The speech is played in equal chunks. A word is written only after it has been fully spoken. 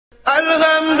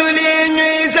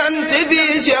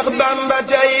Bamba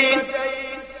tey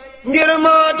ngir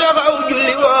moo taxaw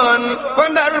julli woon fa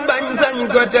Ndar bañ sañ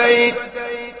ko tey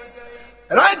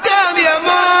rakkaam ya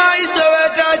mooy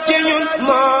soweta ci ñun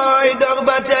mooy dox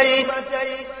ba tey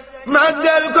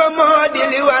màggal ko moo di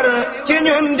li war ci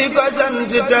ñun di ko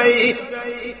sant tey.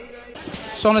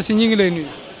 soxna si ñi ngi lay nuyu.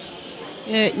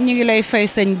 ñi ngi lay fay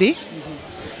sëñ bi.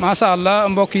 macha allah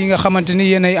mbokk yi nga xamante ni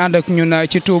yéenay ànd ak ñun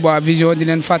ci ToubaVision di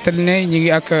leen fàttali ne ñi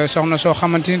ngi ak soxna soo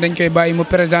xamante ni dañ koy bàyyi mu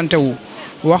présenté wu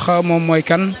wax moom mooy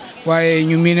kan waaye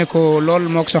ñu miine ko lool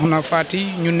mook soxna Faty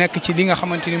ñu nekk ci li nga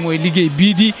xamante ni mooy liggéey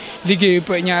bii di liggéeyu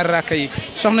ñaari rakka yi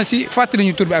soxna si fàttali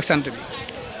ñu tur bi ak sant bi.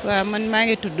 waaw man maa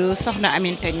ngi tudd Sokhna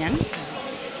Aminta Niang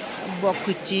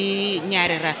bokk ci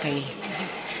ñaari rakka yi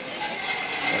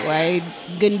waaye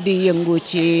gën di yëngu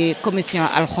ci commission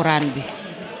Alkhourane bi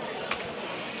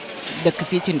dëkk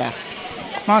fii ci Ndar.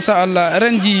 macha allah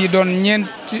ren ji doon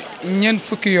ñeent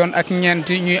fukki yoon ak ñeent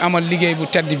ñuy amal liggéey bu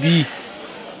tedd bii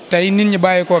tey nit ñi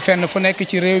bàyyi ko fenn fu nekk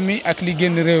ci réew mi ak li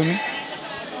génn réew mi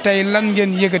tey lan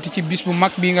ngeen yëgati ci bis bu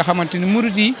mag bii nga xamante ni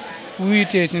murid yi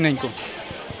wuyuteeti nañ ko.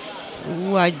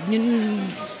 waa ñun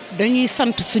dañuy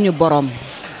sant suñu borom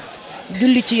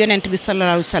julli ci yonent bi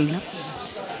sallallahu alayhi wa sallam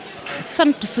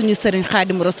sant suñu sëriñ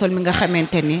Khadimou-Rassoul mi nga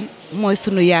xamante ni mooy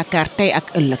suñu yaakaar tey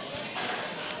ak ëllëg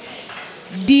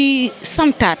di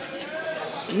santaat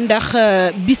ndax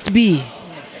bis bii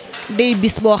day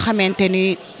bis boo xamante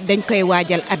ni dañ koy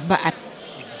waajal at ba at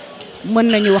mën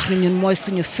nañu wax ni ñun mooy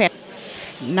suñu fête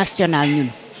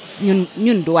nationale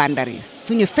ñun du waa Ndar yi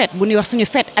suñu fête bu ñuy wax suñu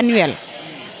fête annuelle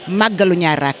màggalu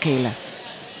ñaari rakka yi la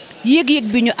yëg-yëg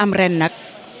bi ñu am ren nag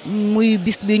muy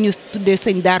bis bi ñu tuddee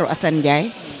sëñ Daaru Assane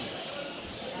Ndiaye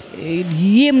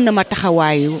yéem na ma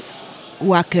taxawaayu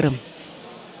waa këram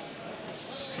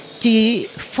ci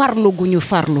farlu gu ñu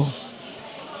farlu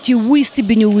ci wuy si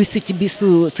bi ñu wuy si ci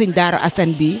bisu sëñ Daaru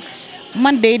Assane bi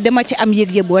man de dama ci am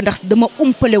yëg-yëg boo ndax dama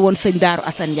umpale woon sëñ Daaru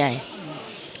Assane Ndiaye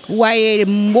waaye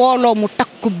mbooloo mu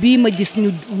takku bii ma gis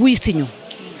ñu wuy si ñu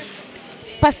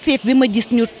Pastef bi ma gis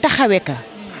ñu taxawe ka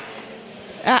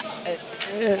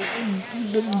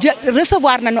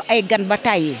recevoir nañu ay gan ba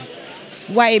tàyyi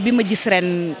waaye bi ma gis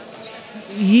ren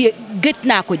gëj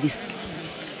naa ko gis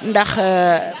ndax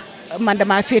man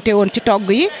dama féete woon ci togg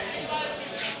yi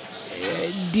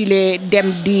di lee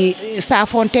dem di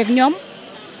saafonteeg ñoom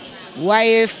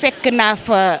waaye fekk naa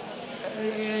fa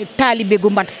taalibe gu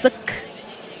mat sëkk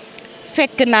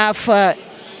fekk naa fa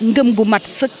ngëm gu mat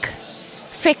sëkk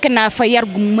fekk naa fa yar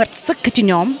gu mat sëkk ci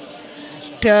ñoom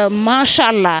te macha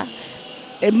allah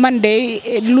man de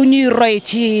lu ñuy roy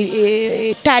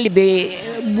ci taalibe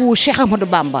bu Cheikh Ahmadou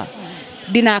Bamba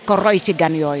dinaa ko roy ci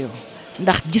gan yooyu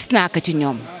ndax gis naa ko ci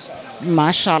ñoom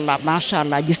macha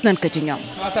allah gis nañ ko ci ñoom.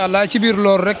 macha allah ci biir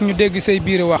loolu rek ñu dégg say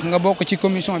biir wax nga bokk ci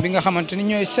commission bi nga xamante ni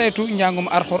ñooy saytu njàngum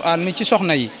Alkhourane mi ci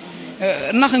soxna yi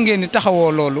naka ngeen di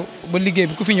taxawoo loolu ba liggéey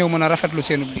bi ku fi ñëw mën a rafetlu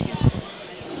seen liggéey.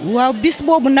 waaw bis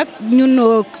boobu nag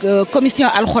ñun commission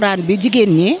Alkhourane bi jigéen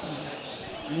ñi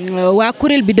waa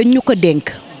kuréel bi dañ ñu ko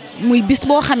dénk muy bis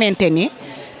boo xamante ni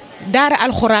daara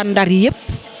Alkhourane Ndar yëpp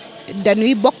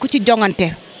dañuy bokk ci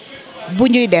jongante bu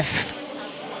ñuy def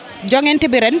jongante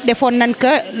bi ren defoon nañ ko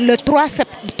le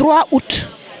 3 août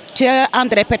ca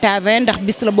André Pétavin ndax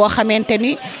bis la boo xamante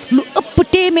ni lu ëpp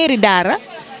téeméeri daara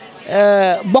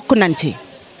bokk nañ ci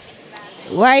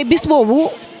waaye bis boobu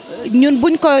ñun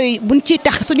buñ ci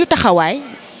tax suñu taxawaay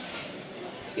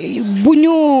bu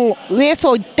ñu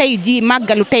weesoo tey jii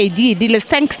màggalu tey jii di le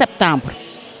 5 septembre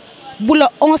bu la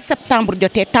 11 septembre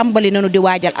jotee tàmbali nañu di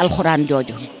waajal Alkhourane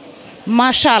jooju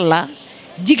macha allah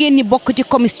jigéen ñi bokk ci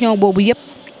commission boobu yëpp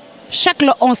chaque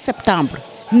le 11 septembre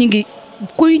ñi ngi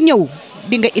kuy ñëw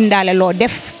di nga indaale loo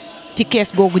def ci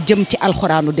kees googu jëm ci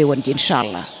Alkhourane déwén ji incha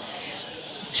allah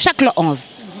chaque le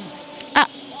 11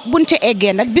 buñ ca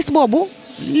eggee nag bis boobu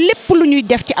lépp lu ñuy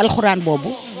def ci Alkhourane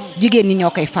boobu jigéen ñi ñoo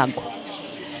koy fàggu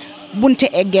buñ ca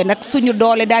eggee nag suñu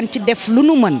doole daan ci def lu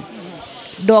nu mën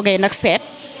doogee nag seet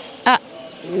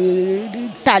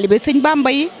taalibe sëñ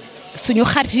Bamba yi suñu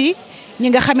xarit yi ñi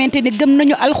nga xamante ni gëm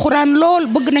nañu Alkhourane lool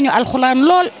bëgg nañu Alkhourane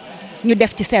lool ñu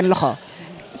def ci seen loxo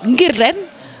ngir ren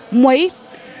mooy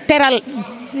teral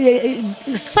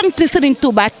sant Sëriñ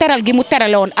Touba teral gi mu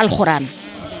terale woon Alkhourane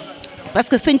parce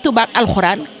que sëñ Touba ak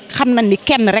Alkhourane xam nañ ni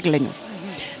kenn rek lañu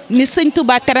ni sëñ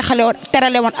Touba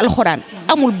terale woon Alkhourane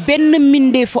amul benn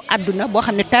mbindeefu àdduna boo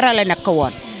xam ne terale nag ko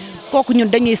woon kooku ñun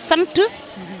dañuy sant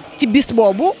ci bis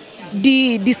boobu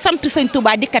di sant sëñ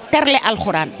Touba di ko terale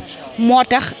Alkhourane moo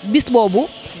tax bis boobu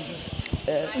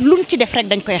luñ ci def rek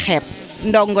dañ koy xeeb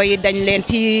ndongo yi dañ leen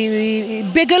ci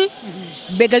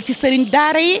bégal ci sëriñ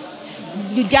daara yi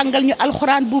ñu jàngal ñu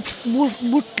Alkhourane bu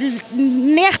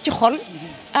neex ci xol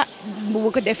ah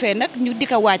bu ko defee nag ñu di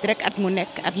ko waaj rek at mu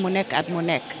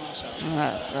nekk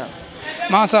waaw.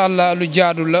 macha allah lu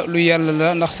jaadu la lu yàlla la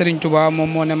ndax Serigne Touba moom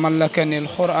moo ne mallakanil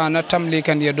Qur'ana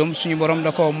tamlikan yadum suñu borom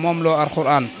da ko moom loo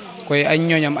Alkhourane koy ay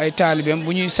ñooñam ay taalibeem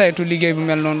bu ñuy saytu liggéey bu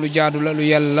mel noonu lu jaadu la lu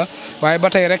yàlla la waaye ba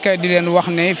tey rek di leen wax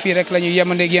ne fii rek la ñu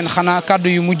yemandeeg yéen xanaa kaddu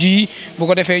yu mujj yi bu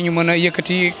ko defee ñu mën a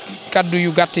yëkkati kaddu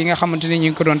yu gàtt yi nga xamante ni ñu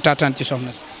ngi ko doon taataan ci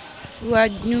soxna si. waa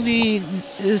ñu ngi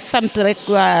sant rek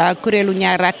waa kuréelu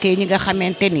ñaar rakk yi ñi nga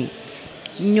xamante ni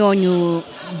ñooñu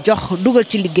jox dugal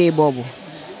ci liggéey boobu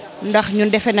ndax ñun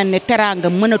defe nañ ne teraanga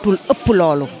mënatul ëpp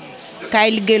loolu kaay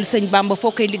liggéeyal sëñ Bamba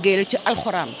foo koy liggéeyal ci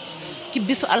Alkhourane ci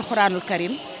bisu Alkhouraanul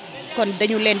Karim kon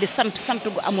dañu leen di sant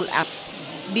gu amul àpp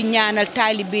di ñaanal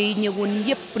taalibe yi ñëwoon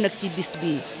yépp nag ci bis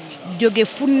bii jóge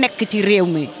fu nekk ci réew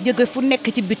mi jóge fu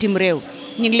nekk ci bitim réew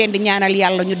ñu ngi leen di ñaanal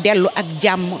yàlla ñu dellu ak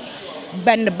jàmm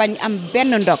bañ am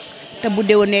benn ndog te bu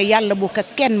déwénee yàlla bu ko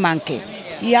kenn manqué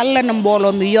yàlla na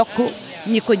mbooloo mi yokk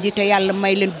ñi ko jiite yàlla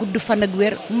may leen gudd fan ak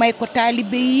wér may ko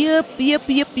taalibe yëpp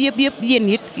yéen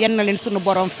it yal na leen sunu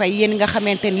borom fay yéen nga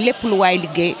xamante ni lépp lu waay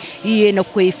liggéey yéen a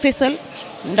koy fésal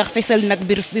ndax fésal nag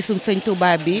bisum sëñ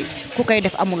Touba bi ku koy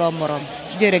def amuloo morom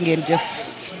jërë ngeen jëf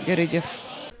jërëjëf.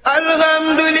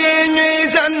 alhamdulilah ñuy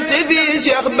sant fii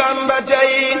Cheikh Bamba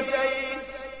tey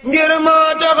ngir moo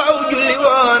taxaw julli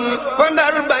woon fa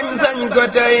Ndar bañ sañ ko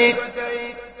tey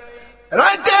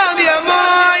rakkaam ya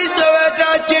mooy soweta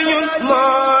ci ñun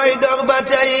mooy dox ba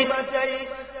tey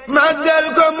màggal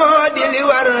ko moo di li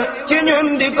war ci ñun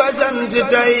di ko sant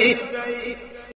tey